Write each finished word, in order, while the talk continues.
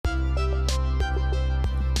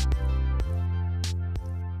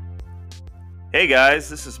Hey guys,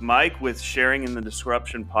 this is Mike with Sharing in the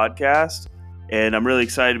Disruption podcast, and I'm really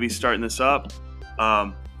excited to be starting this up.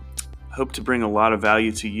 Hope to bring a lot of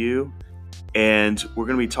value to you, and we're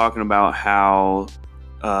going to be talking about how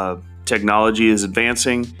technology is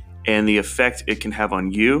advancing and the effect it can have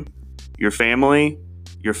on you, your family,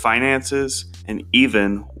 your finances, and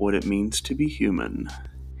even what it means to be human.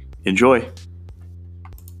 Enjoy.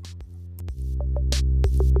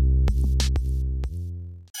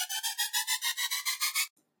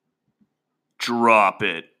 Drop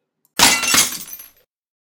it.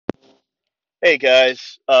 Hey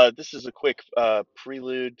guys, this is a quick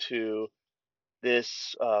prelude to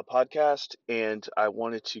this podcast, and I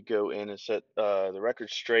wanted to go in and set the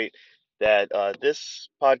record straight that this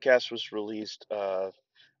podcast was released, or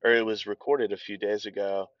it was recorded a few days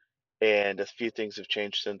ago, and a few things have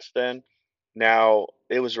changed since then. Now,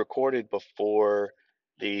 it was recorded before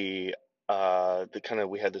the kind of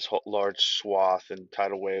we had this whole large swath and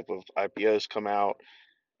tidal wave of IPOs come out.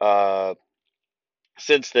 Uh,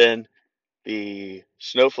 since then, the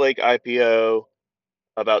Snowflake IPO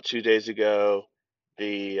about 2 days ago,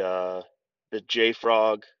 the uh, the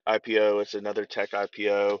JFrog IPO is another tech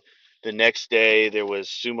IPO. The next day there was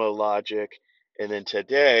Sumo Logic, and then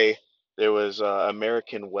today there was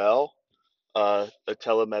American Well, a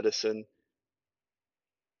telemedicine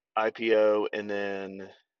IPO, and then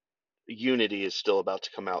Unity is still about to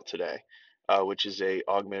come out today, which is a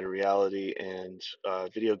augmented reality and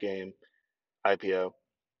video game IPO.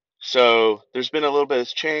 So there's been a little bit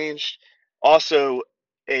that's changed. Also,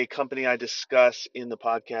 a company I discuss in the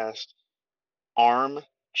podcast, ARM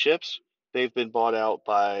chips, they've been bought out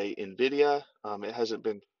by NVIDIA. It hasn't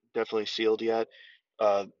been definitely sealed yet.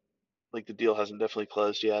 Uh, like the deal hasn't definitely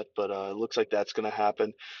closed yet, but it looks like that's going to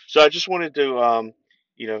happen. So I just wanted to,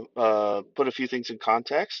 put a few things in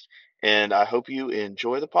context, and I hope you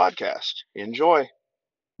enjoy the podcast. Enjoy.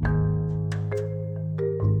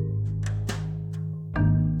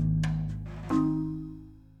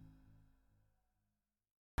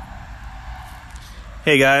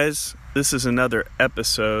 Hey guys, this is another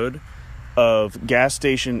episode of Gas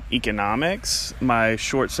Station Economics, my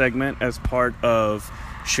short segment as part of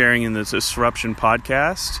Sharing in the Disruption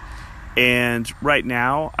podcast. And right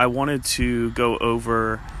now, I wanted to go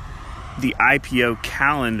over the IPO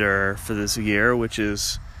calendar for this year, which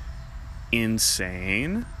is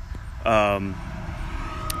insane. When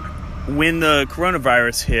the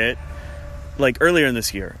coronavirus hit, like earlier in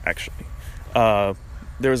this year, actually,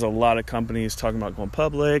 there was a lot of companies talking about going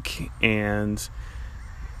public, and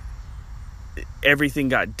everything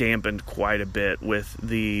got dampened quite a bit with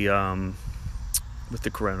the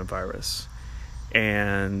coronavirus.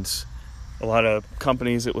 And a lot of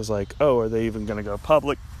companies, it was like, oh, are they even going to go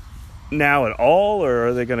public now at all, or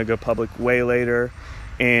are they going to go public way later?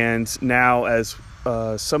 And now, as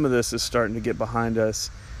some of this is starting to get behind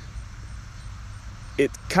us,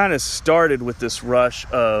 it kind of started with this rush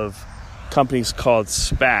of companies called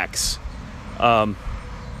SPACs.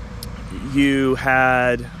 You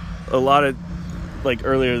had a lot of, like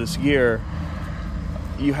earlier this year,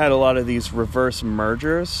 you had a lot of these reverse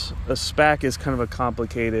mergers. A SPAC is kind of a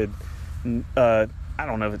complicated, I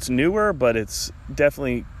don't know if it's newer, but it's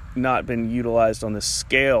definitely not been utilized on the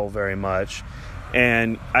scale very much.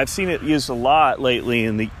 And I've seen it used a lot lately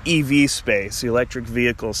in the EV space, the electric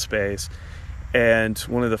vehicle space. And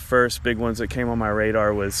one of the first big ones that came on my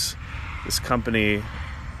radar was this company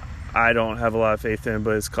I don't have a lot of faith in,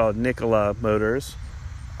 but it's called Nikola Motors.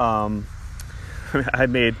 I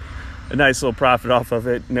made a nice little profit off of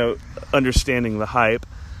it, understanding the hype,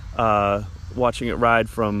 watching it ride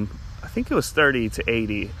from, I think it was 30 to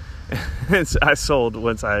 80. I sold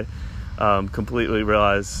once I completely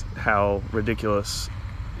realized how ridiculous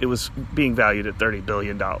it was being valued at $30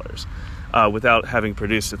 billion without having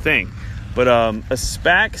produced a thing. But a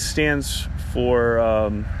SPAC stands for,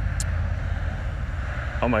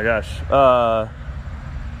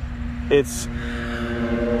 it's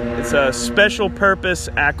a special purpose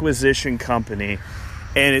acquisition company.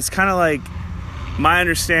 And it's kind of like, my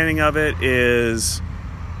understanding of it is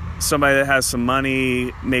somebody that has some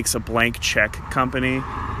money makes a blank check company.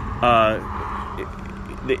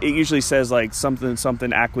 It usually says like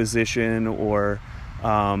something acquisition, or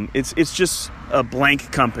it's just a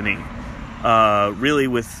blank company, really,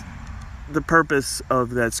 with the purpose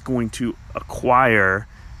of that's going to acquire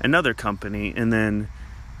another company and then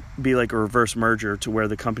be like a reverse merger to where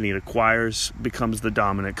the company it acquires becomes the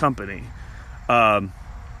dominant company.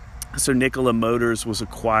 So Nikola Motors was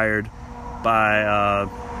acquired by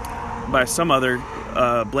some other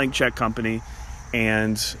blank check company,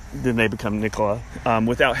 and then they become Nikola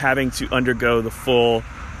without having to undergo the full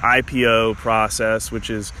IPO process,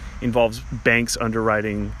 which involves banks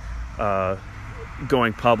underwriting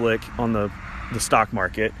going public on the stock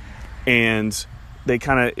market, and they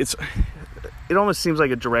it almost seems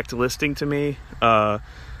like a direct listing to me.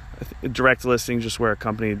 Direct listing, just where a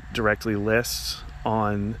company directly lists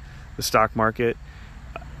on the stock market,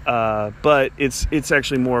 but it's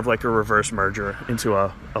actually more of like a reverse merger into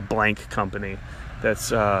a blank company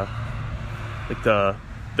that's like the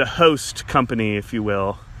host company, if you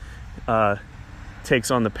will,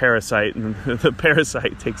 takes on the parasite, and the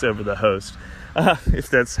parasite takes over the host, if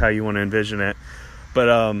that's how you want to envision it.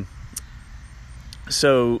 But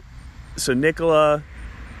so Nikola,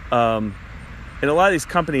 and a lot of these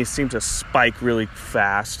companies seem to spike really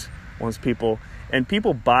fast once people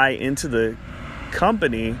buy into the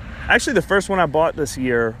company. Actually, the first one I bought this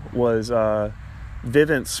year was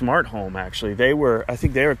Vivint Smart Home. Actually, I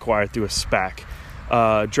think they were acquired through a SPAC.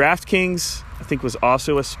 DraftKings, I think, was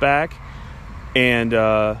also a SPAC, and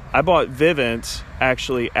I bought Vivint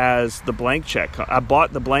actually as the blank check. I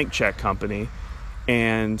bought the blank check company,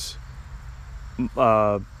 and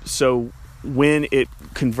so when it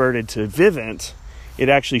converted to Vivint, it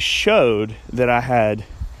actually showed that I had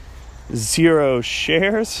 0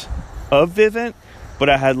 shares of Vivint, but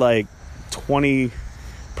I had like 20%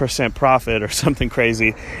 profit or something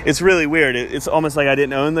crazy. It's really weird. It's almost like I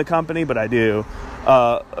didn't own the company, but I do,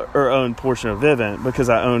 or own portion of Vivint, because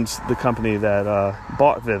I owned the company that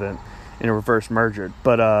bought Vivint in a reverse merger.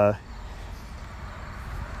 But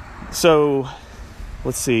so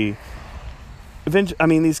let's see. I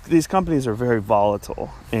mean, these companies are very volatile,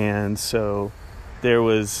 and so there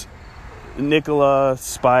was Nikola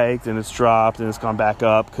spiked, and it's dropped, and it's gone back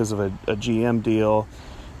up because of a GM deal.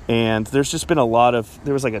 And there's just been there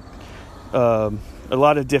was like a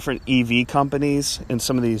lot of different EV companies, and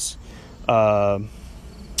some of these,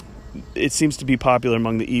 it seems to be popular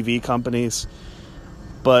among the EV companies.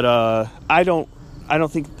 But I don't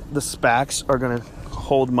think the SPACs are going to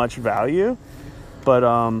hold much value. But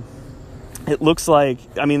it looks like,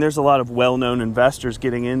 I mean, there's a lot of well-known investors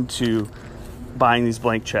getting into buying these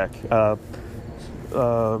blank check.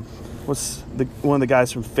 What's one of the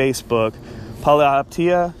guys from Facebook, Paulo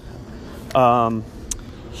Aptia?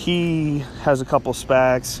 He has a couple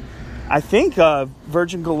SPACs. I think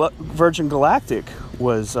Virgin Galactic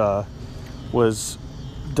was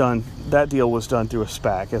done. That deal was done through a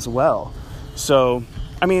SPAC as well. So,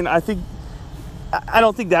 I mean, I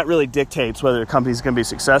don't think that really dictates whether a company's going to be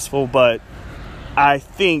successful, but I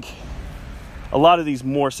think a lot of these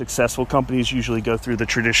more successful companies usually go through the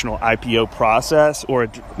traditional IPO process,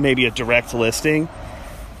 or maybe a direct listing.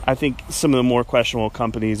 I think some of the more questionable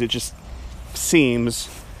companies, it just seems,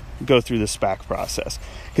 go through the SPAC process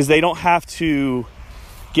because they don't have to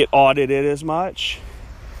get audited as much.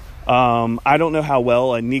 I don't know how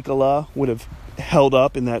well a Nikola would have held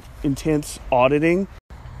up in that intense auditing.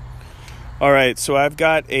 All right, so I've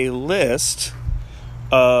got a list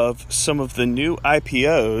of some of the new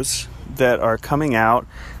IPOs that are coming out.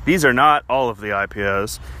 These are not all of the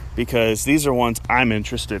IPOs, because these are ones I'm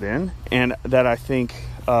interested in, and that I think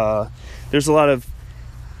there's a lot of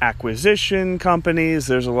acquisition companies,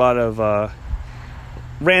 there's a lot of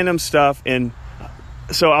random stuff, and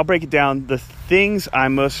so I'll break it down. The things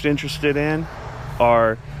I'm most interested in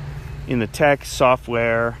are in the tech,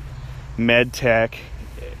 software, med tech,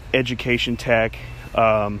 education tech,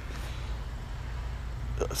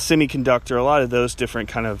 semiconductor, a lot of those different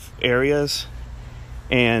kind of areas.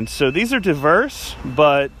 And so these are diverse,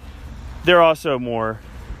 but they're also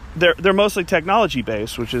they're mostly technology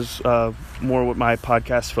based, which is more what my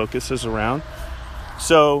podcast focuses around.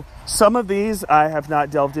 So some of these I have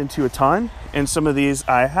not delved into a ton, and some of these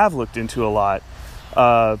I have looked into a lot.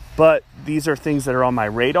 But these are things that are on my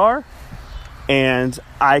radar, and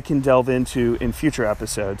I can delve into in future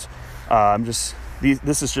episodes.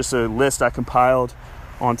 This is just a list I compiled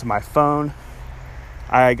onto my phone.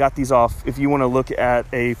 I got these off. If you want to look at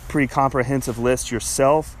a pretty comprehensive list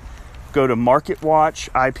yourself, go to MarketWatch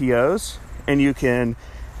IPOs, and you can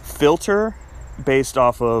filter based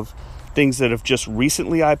off of things that have just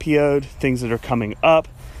recently IPO'd, things that are coming up,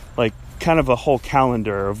 like kind of a whole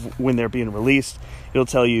calendar of when they're being released. It'll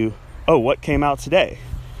tell you, oh, what came out today.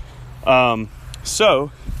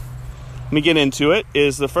 So let me get into it.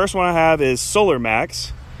 The first one I have is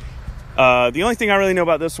SolarMax. The only thing I really know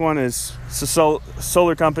about this one is it's a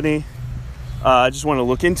solar company. I just want to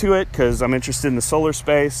look into it because I'm interested in the solar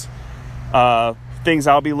space. Things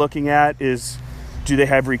I'll be looking at is, do they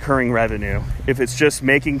have recurring revenue? If it's just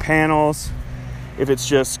making panels, if it's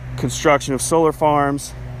just construction of solar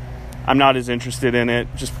farms, I'm not as interested in it,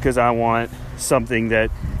 just because I want something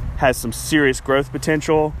that has some serious growth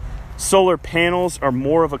potential. Solar panels are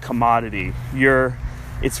more of a commodity.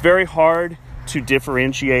 It's very hard to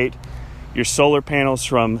differentiate your solar panels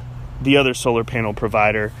from the other solar panel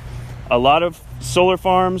provider. A lot of solar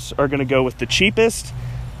farms are going to go with the cheapest.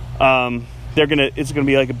 It's going to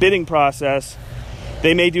be like a bidding process.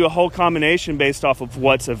 They may do a whole combination based off of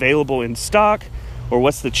what's available in stock or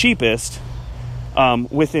what's the cheapest,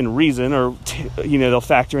 within reason, or they'll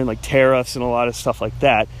factor in like tariffs and a lot of stuff like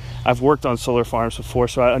that. I've worked on solar farms before,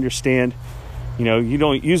 so I understand. You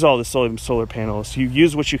don't use all the solar panels. You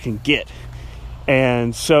use what you can get,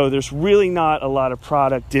 and so there's really not a lot of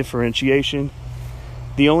product differentiation.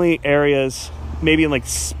 The only areas, maybe in like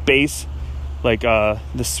space, like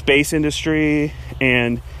the space industry,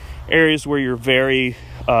 and areas where you're very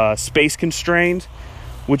space constrained,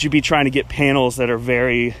 would you be trying to get panels that are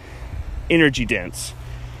very energy dense?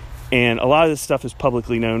 And a lot of this stuff is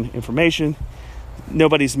publicly known information.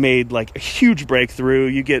 Nobody's made like a huge breakthrough.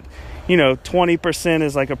 You get 20%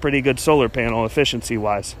 is like a pretty good solar panel efficiency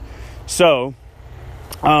wise. So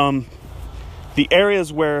the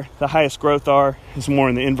areas where the highest growth is more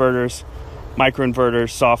in the inverters,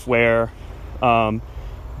 microinverters, software,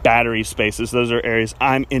 battery spaces. Those are areas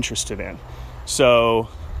I'm interested in. So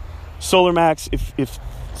SolarMax, if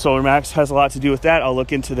SolarMax has a lot to do with that, I'll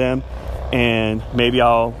look into them and maybe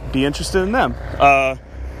I'll be interested in them.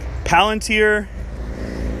 Palantir,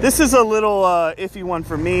 this is a little iffy one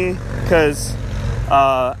for me because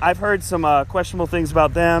I've heard some questionable things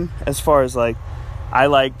about them as far as like I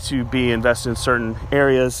like to be invested in certain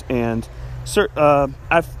areas, and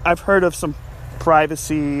I've heard of some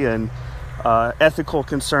privacy and ethical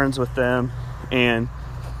concerns with them, and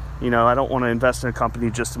I don't want to invest in a company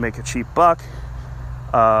just to make a cheap buck,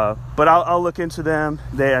 but I'll look into them.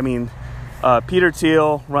 Peter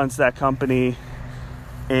Thiel runs that company,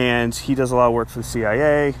 and he does a lot of work for the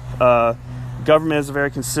CIA. Government is a very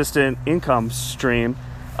consistent income stream.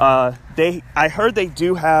 I heard they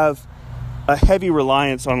do have a heavy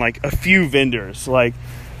reliance on like a few vendors. Like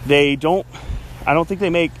I don't think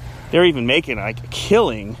they're even making like a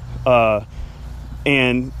killing.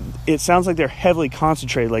 And it sounds like they're heavily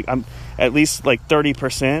concentrated. Like I'm at least like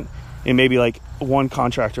 30% in maybe like one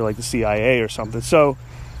contractor like the CIA or something. So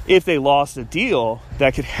if they lost a deal,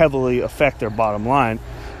 that could heavily affect their bottom line.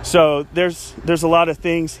 So there's a lot of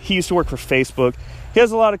things. He used to work for Facebook. He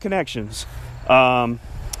has a lot of connections.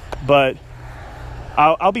 But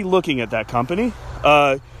I'll be looking at that company.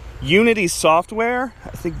 Unity Software, I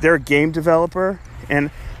think they're a game developer. And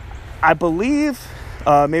I believe,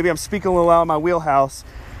 maybe I'm speaking a little out of my wheelhouse,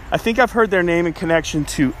 I think I've heard their name in connection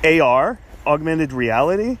to AR, augmented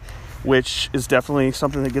reality, which is definitely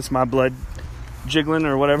something that gets my blood jiggling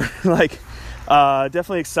or whatever.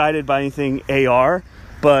 Definitely excited by anything AR.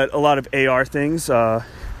 But a lot of AR things, are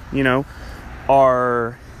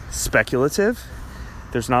speculative.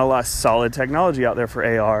 There's not a lot of solid technology out there for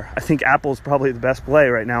AR. I think Apple's probably the best play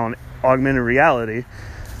right now on augmented reality.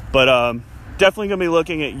 But definitely going to be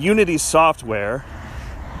looking at Unity Software.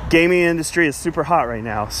 Gaming industry is super hot right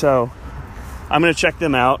now, so I'm going to check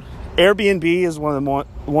them out. Airbnb is one of the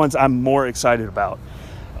ones I'm more excited about.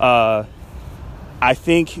 I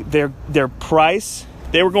think their price,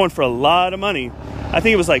 they were going for a lot of money. I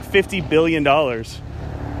think it was like $50 billion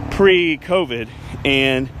pre-COVID,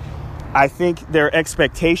 and I think their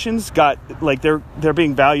expectations got like they're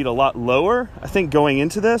being valued a lot lower. I think going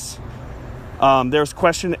into this, there was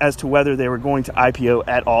question as to whether they were going to IPO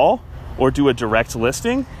at all or do a direct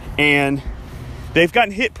listing, and they've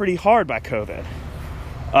gotten hit pretty hard by COVID,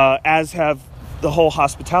 as have the whole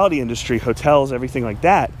hospitality industry, hotels, everything like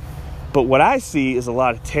that. But what I see is a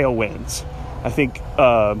lot of tailwinds. I think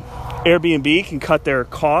Airbnb can cut their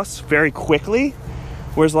costs very quickly,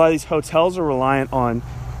 whereas a lot of these hotels are reliant on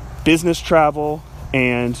business travel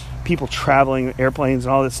and people traveling, airplanes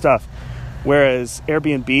and all this stuff. Whereas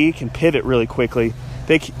Airbnb can pivot really quickly.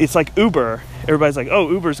 It's like Uber. Everybody's like,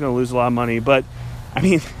 oh, Uber's going to lose a lot of money. But, I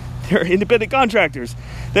mean, they're independent contractors.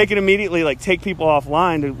 They can immediately, take people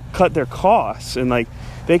offline to cut their costs. And,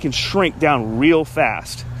 they can shrink down real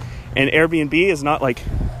fast. And Airbnb is not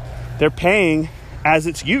they're paying as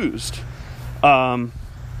it's used.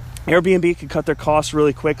 Airbnb can cut their costs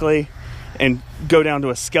really quickly and go down to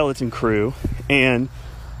a skeleton crew. And,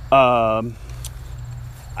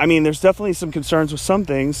 there's definitely some concerns with some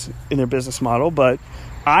things in their business model, but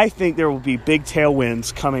I think there will be big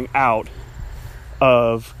tailwinds coming out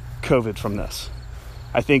of COVID from this.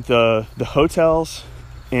 I think the hotels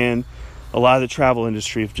and a lot of the travel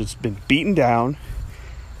industry have just been beaten down,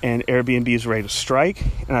 and Airbnb is ready to strike,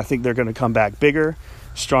 and I think they're going to come back bigger,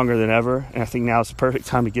 stronger than ever, and I think now is the perfect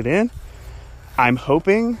time to get in. I'm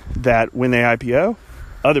hoping that when they IPO,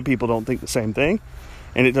 other people don't think the same thing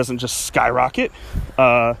and it doesn't just skyrocket.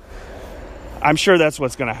 I'm sure that's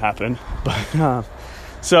what's going to happen. But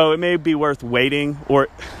so it may be worth waiting, or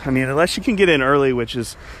I mean, unless you can get in early, which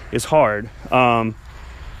is hard. But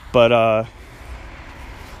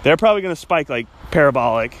they're probably going to spike like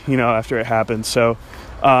parabolic, after it happens. So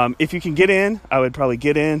if you can get in, I would probably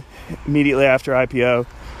get in immediately after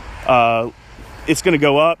IPO. It's going to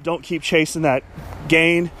go up. Don't keep chasing that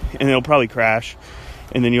gain, and it'll probably crash,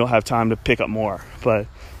 and then you'll have time to pick up more. But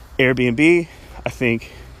Airbnb, I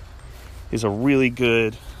think, is a really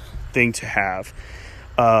good thing to have.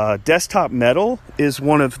 Desktop Metal is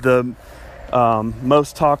one of the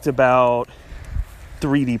most talked about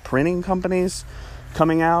 3D printing companies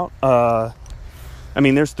coming out. I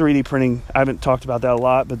mean, there's 3D printing. I haven't talked about that a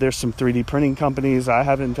lot, but there's some 3D printing companies I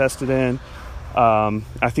have invested in.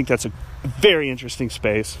 I think that's a very interesting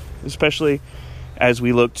space, especially as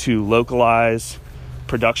we look to localize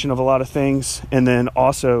production of a lot of things, and then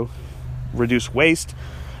also reduce waste,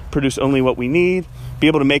 produce only what we need, be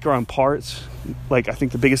able to make our own parts. Like, I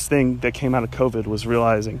think the biggest thing that came out of COVID was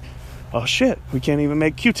realizing, oh shit, we can't even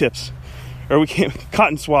make Q-tips, or we can't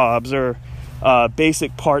cotton swabs, or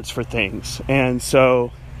basic parts for things. And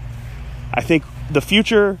so I think the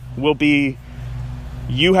future will be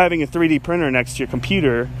you having a 3D printer next to your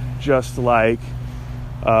computer, just like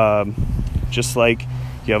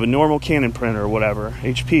you have a normal Canon printer or whatever,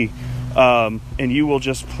 HP, and you will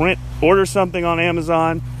just order something on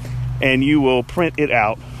Amazon, and you will print it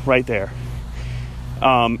out right there.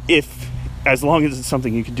 As long as it's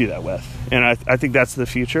something you can do that with. And I think that's the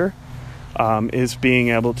future, is being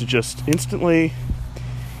able to just instantly,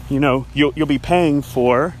 you'll be paying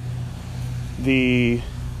for the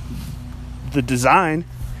design,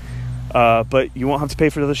 but you won't have to pay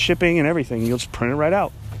for the shipping and everything. You'll just print it right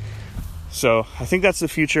out. So I think that's the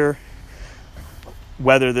future.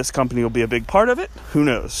 Whether this company will be a big part of it, who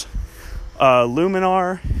knows?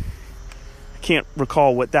 Luminar, I can't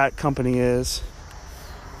recall what that company is.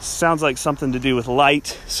 Sounds like something to do with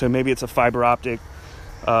light, so maybe it's a fiber optic.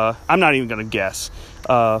 I'm not even going to guess.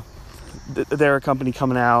 They're a company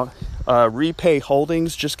coming out. Repay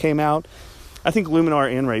Holdings just came out. I think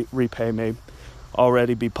Luminar and Repay may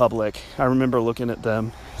already be public. I remember looking at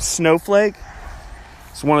them. Snowflake,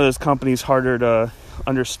 it's one of those companies harder to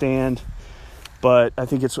understand, but I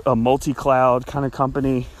think it's a multi-cloud kind of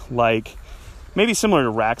company, like maybe similar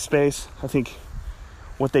to Rackspace. I think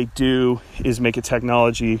what they do is make a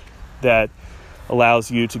technology that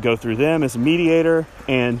allows you to go through them as a mediator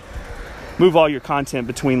and move all your content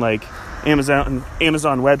between like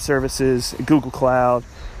Amazon Web Services, Google Cloud,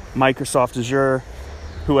 Microsoft Azure,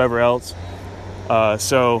 whoever else.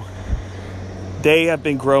 So they have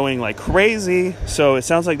been growing like crazy. So it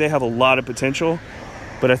sounds like they have a lot of potential,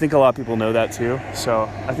 but I think a lot of people know that too. So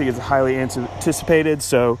I think it's highly anticipated.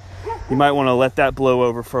 So you might want to let that blow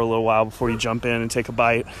over for a little while before you jump in and take a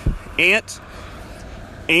bite. Ant,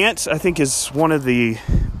 I think, is one of the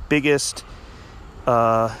biggest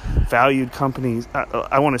valued companies.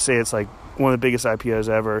 I want to say it's like one of the biggest IPOs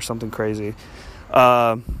ever or something crazy.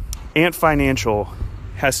 Ant Financial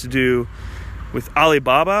has to do with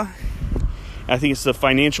Alibaba. I think it's the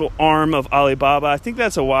financial arm of Alibaba. I think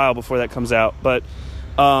that's a while before that comes out, but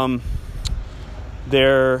I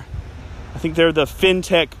think they're the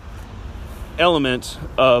fintech element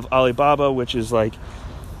of Alibaba, which is like,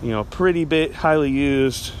 pretty bit highly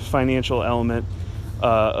used financial element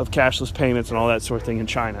of cashless payments and all that sort of thing in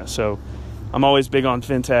China. So I'm always big on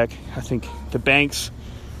fintech. I think the banks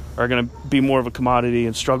are going to be more of a commodity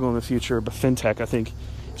and struggle in the future, but fintech, I think,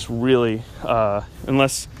 is really,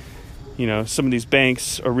 unless some of these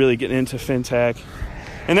banks are really getting into fintech,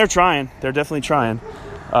 and they're definitely trying.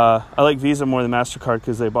 I like Visa more than MasterCard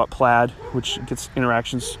because they bought Plaid, which gets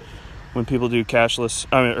interactions when people do cashless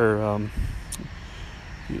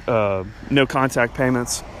no contact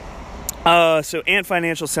payments. So Ant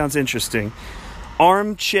Financial sounds interesting.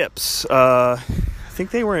 ARM chips, I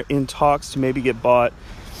think they were in talks to maybe get bought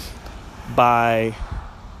by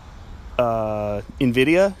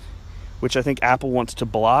NVIDIA, which I think Apple wants to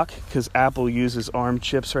block because Apple uses ARM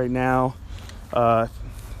chips right now.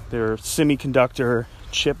 They're a semiconductor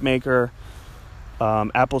chip maker.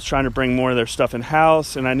 Apple's trying to bring more of their stuff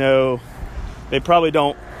in-house, and I know they probably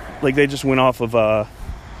don't, like, they just went off of,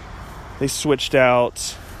 they switched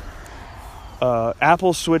out,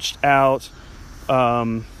 Apple switched out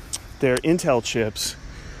their Intel chips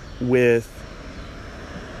with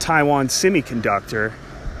Taiwan Semiconductor,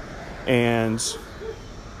 and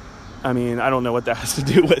I mean, I don't know what that has to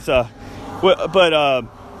do with, but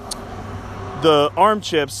the ARM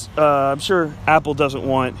chips, I'm sure Apple doesn't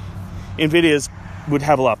want, NVIDIA's would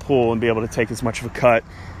have a lot of pull and be able to take as much of a cut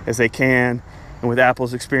as they can. And with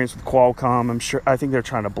Apple's experience with Qualcomm, I think they're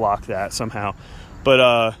trying to block that somehow.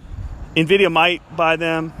 But NVIDIA might buy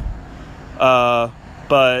them,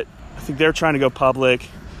 but I think they're trying to go public.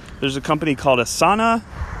 There's a company called Asana.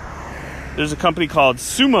 There's a company called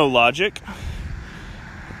Sumo Logic.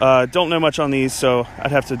 Don't know much on these, so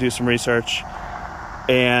I'd have to do some research.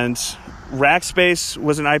 And Rackspace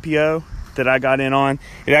was an IPO that I got in on.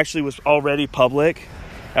 It actually was already public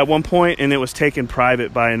at one point, and it was taken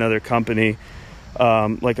private by another company,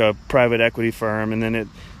 like a private equity firm, and then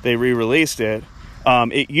they re-released it.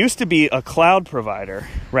 It used to be a cloud provider,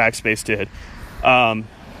 Rackspace did.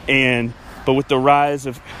 But with the rise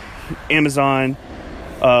of Amazon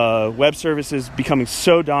web services becoming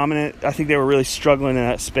so dominant, I think they were really struggling in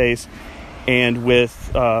that space. And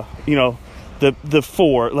with the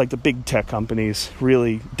four, like the big tech companies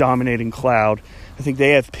really dominating cloud, I think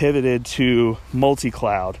they have pivoted to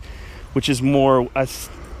multi-cloud, which is more,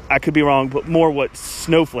 I could be wrong, but more what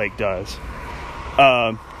Snowflake does.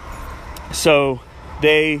 So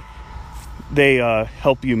they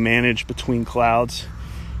help you manage between clouds.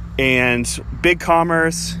 And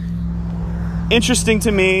BigCommerce, interesting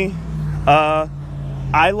to me.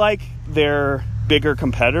 I like their bigger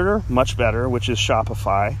competitor much better, which is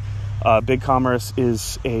Shopify. BigCommerce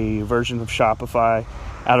is a version of Shopify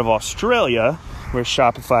out of Australia, where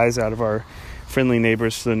Shopify is out of our friendly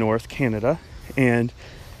neighbors to the north, Canada. And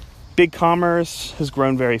BigCommerce has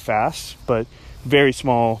grown very fast, but very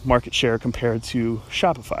small market share compared to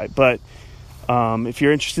Shopify. But if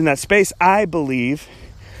you're interested in that space, I believe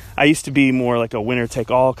I used to be more like a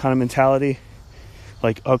winner-take-all kind of mentality.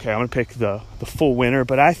 Like, okay, I'm going to pick the full winner,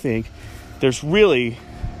 but I think there's really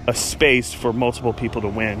a space for multiple people to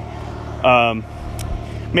win.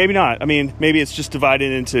 Maybe not. I mean, maybe it's just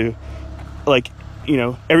divided into, like,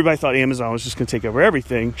 everybody thought Amazon was just going to take over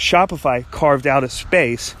everything. Shopify carved out a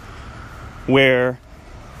space where,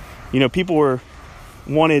 people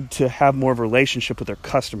wanted to have more of a relationship with their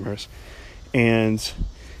customers. And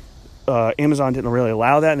Amazon didn't really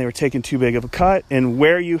allow that, and they were taking too big of a cut. And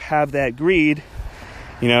where you have that greed,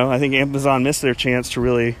 I think Amazon missed their chance to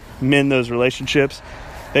really mend those relationships.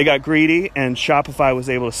 They got greedy, and Shopify was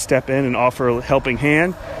able to step in and offer a helping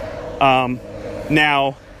hand.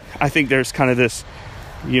 Now, I think there's kind of this,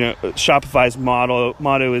 Shopify's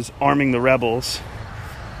motto is arming the rebels.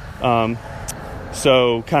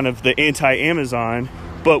 So kind of the anti-Amazon,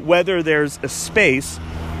 but whether there's a space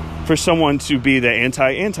for someone to be the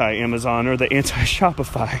anti-Amazon or the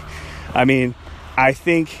anti-Shopify, I mean, I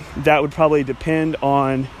think that would probably depend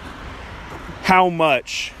on how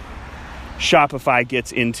much Shopify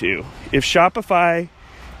gets into. If Shopify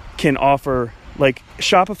can offer, like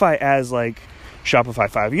Shopify as like Shopify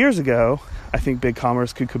 5 years ago, I think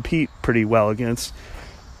BigCommerce could compete pretty well against.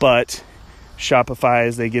 But Shopify,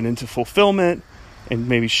 as they get into fulfillment and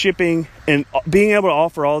maybe shipping and being able to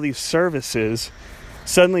offer all these services,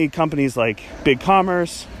 suddenly companies like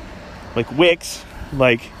BigCommerce, like Wix,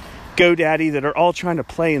 like GoDaddy, that are all trying to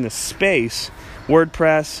play in this space,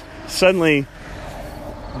 WordPress, suddenly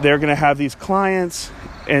they're going to have these clients,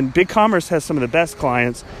 and BigCommerce has some of the best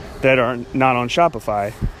clients that are not on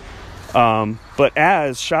Shopify. But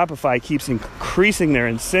as Shopify keeps increasing their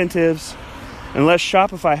incentives, unless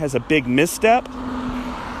Shopify has a big misstep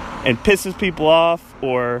and pisses people off,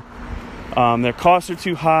 or their costs are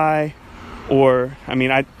too high, or, I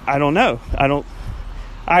mean, I don't know.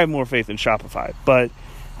 I have more faith in Shopify, but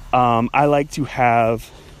I like to have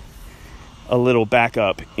a little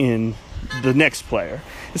backup in the next player.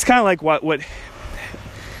 It's kind of like what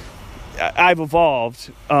I've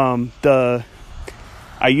evolved. I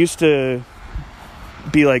used to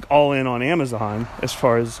be like all in on Amazon as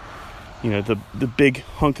far as, the big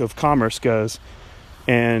hunk of commerce goes.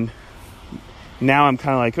 And now I'm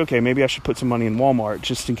kind of like, okay, maybe I should put some money in Walmart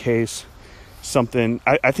just in case something,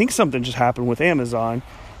 I think something just happened with Amazon,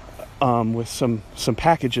 with some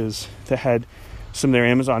packages that had some of their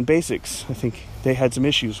Amazon basics. I think they had some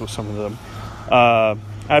issues with some of them. I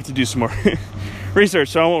have to do some more research,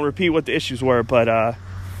 so I won't repeat what the issues were, but I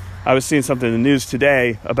was seeing something in the news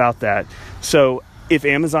today about that. So if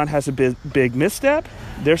Amazon has a big misstep,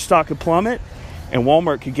 their stock could plummet, and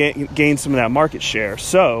Walmart could gain some of that market share.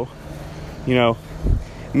 So,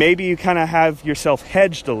 maybe you kind of have yourself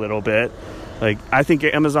hedged a little bit. Like, I think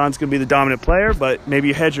Amazon's going to be the dominant player, but maybe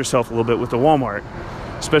you hedge yourself a little bit with the Walmart,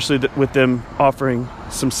 especially with them offering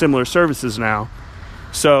some similar services now.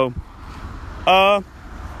 So, I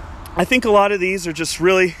think a lot of these are just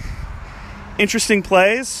really interesting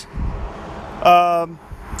plays.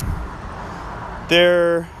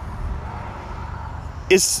 there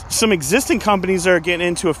is some existing companies that are getting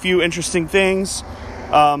into a few interesting things.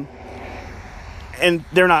 And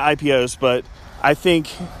they're not IPOs, but I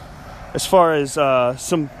think as far as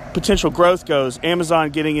some potential growth goes, Amazon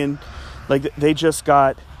getting in, like they just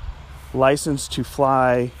got licensed to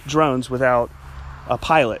fly drones without a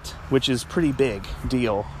pilot, which is pretty big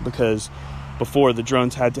deal because before the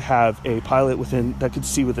drones had to have a pilot that could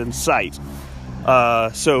see within sight.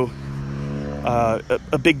 So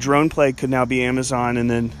a big drone play could now be Amazon, and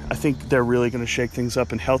then I think they're really going to shake things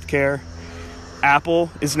up in healthcare. Apple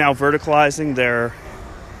is now verticalizing their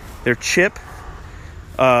chip,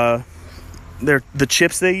 the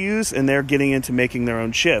chips they use, and they're getting into making their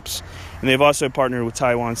own chips. And they've also partnered with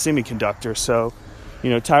Taiwan Semiconductor. So,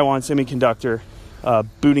 Taiwan Semiconductor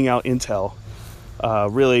booting out Intel,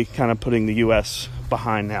 really kind of putting the U.S.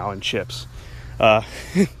 behind now in chips,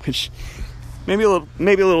 which maybe a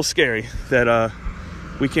little scary that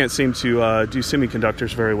we can't seem to do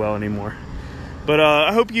semiconductors very well anymore. But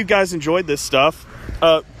I hope you guys enjoyed this stuff.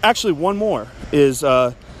 Actually, one more that's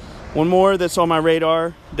on my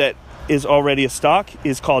radar that is already a stock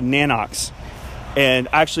is called Nanox. And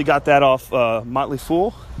I actually got that off Motley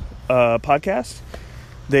Fool podcast.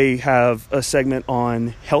 They have a segment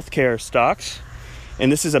on healthcare stocks.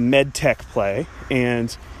 And this is a med tech play.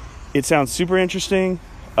 And it sounds super interesting.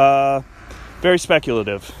 Very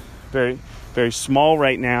speculative. Very, very small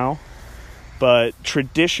right now. But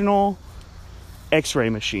traditional X-ray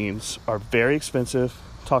machines are very expensive,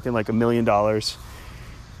 talking like $1 million,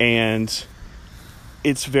 and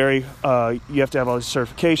it's very you have to have all these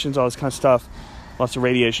certifications, all this kind of stuff, lots of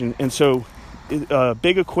radiation, and so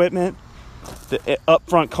big equipment, the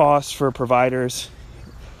upfront costs for providers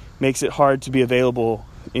makes it hard to be available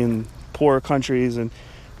in poor countries and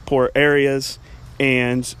poor areas.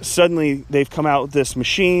 And suddenly they've come out with this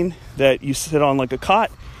machine that you sit on like a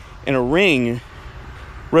cot, and a ring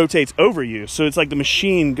rotates over you. So it's like the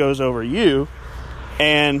machine goes over you,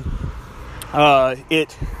 and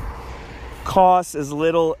it costs as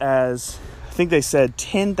little as, I think they said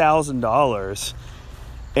 $10,000.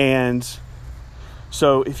 And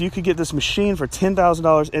so if you could get this machine for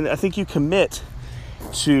 $10,000, and I think you commit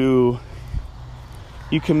to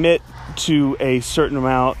a certain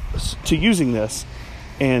amount to using this,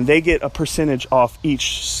 and they get a percentage off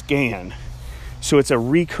each scan. So it's a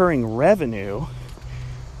recurring revenue.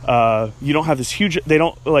 You don't have this huge,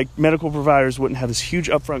 like medical providers wouldn't have this huge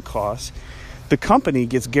upfront cost. The company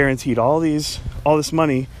gets guaranteed all this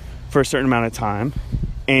money for a certain amount of time.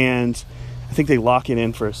 And I think they lock it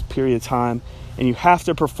in for a period of time. And you have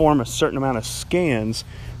to perform a certain amount of scans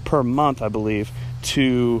per month, I believe,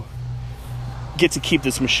 to get to keep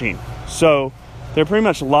this machine. So they're pretty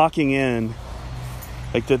much locking in,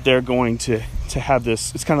 like that they're going to have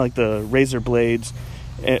this. It's kind of like the razor blades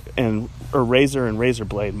or razor and razor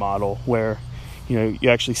blade model, where you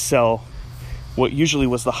actually sell what usually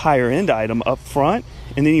was the higher end item up front,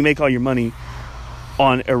 and then you make all your money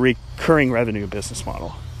on a recurring revenue business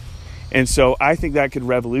model. And so I think that could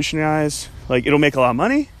revolutionize, like it'll make a lot of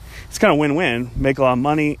money. It's kind of win-win, make a lot of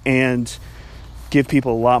money and give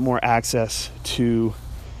people a lot more access to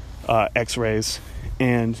x-rays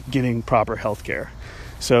and getting proper health care.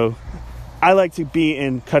 So I like to be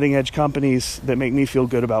in cutting edge companies that make me feel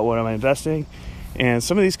good about what I'm investing. And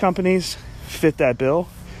some of these companies fit that bill.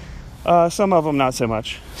 Some of them not so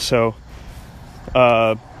much. So,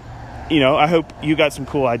 I hope you got some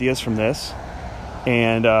cool ideas from this.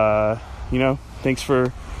 And, thanks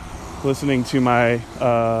for listening to my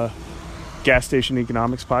Gas Station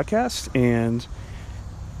Economics podcast. And,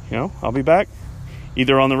 I'll be back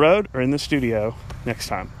either on the road or in the studio next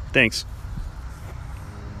time. Thanks.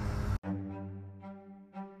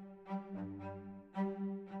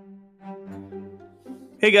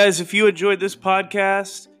 Hey guys, if you enjoyed this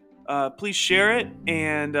podcast, please share it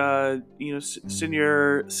and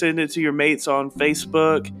send it to your mates on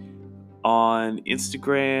Facebook, on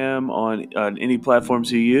Instagram, on any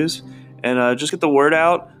platforms you use, and just get the word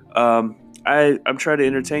out. I'm trying to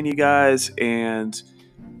entertain you guys and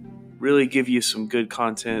really give you some good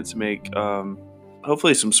content to make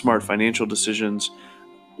hopefully some smart financial decisions,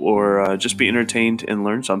 or just be entertained and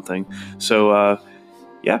learn something. So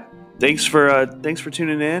yeah. Thanks for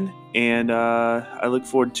tuning in, and I look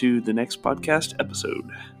forward to the next podcast episode.